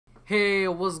Hey,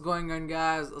 what's going on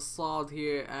guys? Assault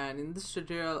here, and in this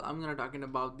tutorial I'm gonna talking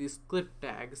about the script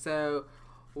tag. So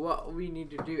what we need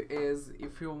to do is,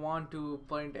 if you want to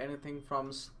print anything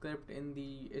from script in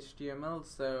the HTML,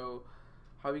 so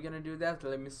how are we gonna do that?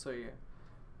 Let me show you.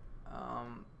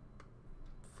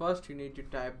 First you need to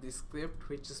type the script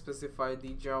which specify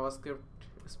the JavaScript.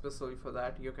 Especially for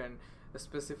that you can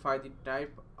specify the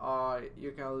type, or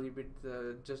you can leave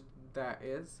it just that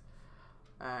is.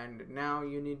 And now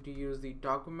you need to use the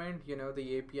document,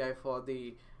 the API for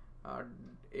the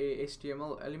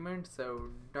HTML element. So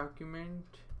document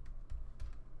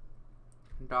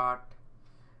dot,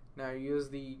 now use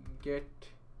the get,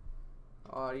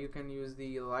 or you can use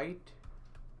the write,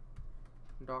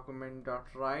 document dot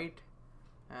write,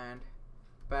 and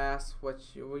pass what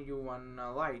you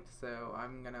wanna write. So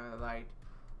I'm gonna write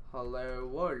hello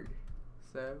world.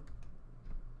 So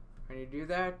when you do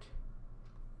that,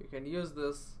 you can use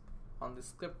this on the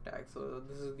script tag. So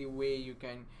this is the way you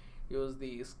can use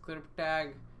the script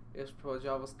tag. Is for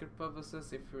JavaScript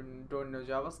purposes. If you don't know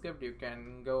JavaScript, you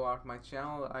can go out my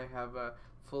channel. I have a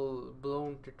full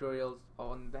blown tutorials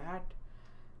on that,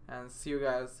 and see you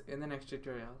guys in the next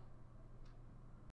tutorial.